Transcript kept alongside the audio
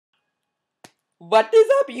What is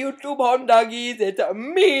up, YouTube home doggies? It's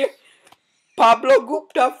me, Pablo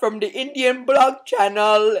Gupta from the Indian blog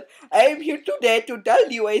channel. I am here today to tell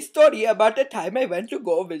you a story about the time I went to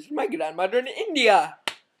go visit my grandmother in India.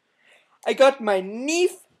 I got my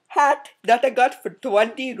Neef hat that I got for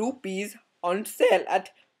 20 rupees on sale at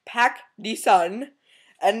Pack the Sun,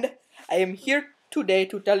 and I am here today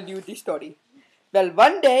to tell you the story. Well,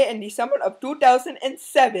 one day in the summer of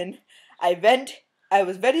 2007, I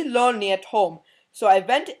was very lonely at home, so I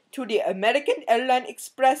went to the American Airline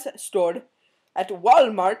Express store at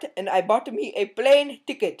Walmart and I bought me a plane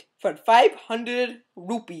ticket for 500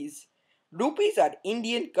 rupees. Rupees are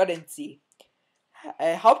Indian currency.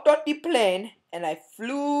 I hopped on the plane and I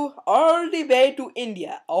flew all the way to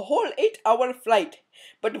India, a whole 8-hour flight.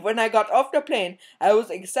 But when I got off the plane, I was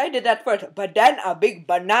excited at first, but then a big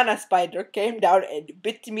banana spider came down and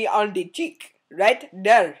bit me on the cheek, right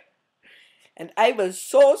there. And I was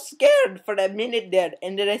so scared for a minute there,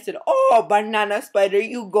 and then I said, "Oh, banana spider,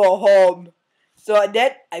 you go home." So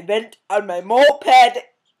then I went on my moped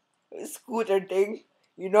scooter thing,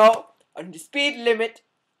 on the speed limit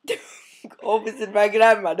to go visit my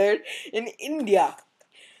grandmother in India.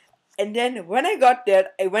 And then when I got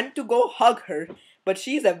there, I went to go hug her, but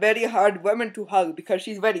she's a very hard woman to hug because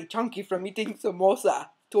she's very chunky from eating samosa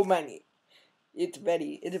too many. It's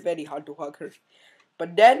very hard to hug her.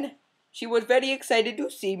 But then she was very excited to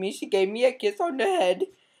see me. She gave me a kiss on the head,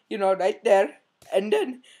 right there. And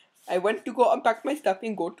then I went to go unpack my stuff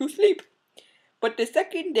and go to sleep. But the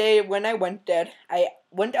second day when I went there, I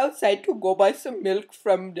went outside to go buy some milk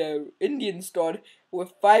from the Indian store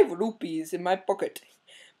with 5 rupees in my pocket.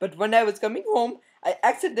 But when I was coming home, I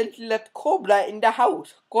accidentally left Cobra in the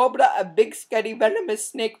house. Cobra, a big scary venomous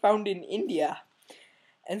snake found in India.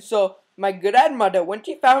 And so my grandmother, when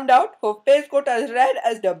she found out, her face got as red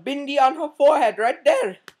as the bindi on her forehead right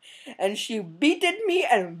there. And she beated me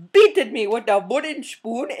with a wooden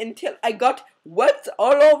spoon until I got webs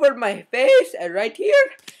all over my face and right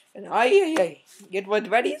here. And it was a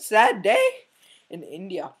very sad day in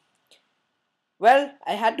India. Well,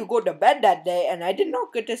 I had to go to bed that day and I did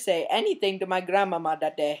not get to say anything to my grandmama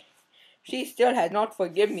that day. She still has not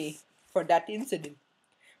forgiven me for that incident.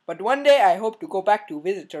 But one day I hope to go back to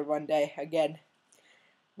visit her one day again.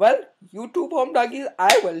 Well, YouTube home doggies,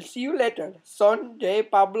 I will see you later. Sanjay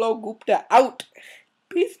Pablo Gupta out.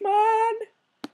 Peace, man.